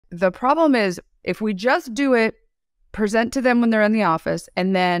the problem is if we just do it, present to them when they're in the office,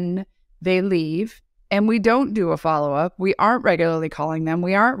 and then they leave, and we don't do a follow-up, we aren't regularly calling them,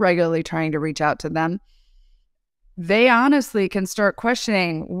 we aren't regularly trying to reach out to them, they honestly can start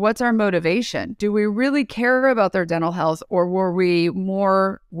questioning, what's our motivation? Do we really care about their dental health, or were we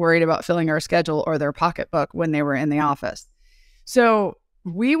more worried about filling our schedule or their pocketbook when they were in the office? So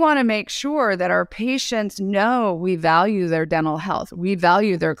we want to make sure that our patients know we value their dental health. We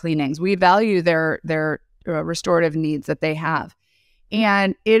value their cleanings. We value their restorative needs that they have.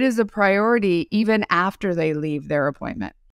 And it is a priority even after they leave their appointment.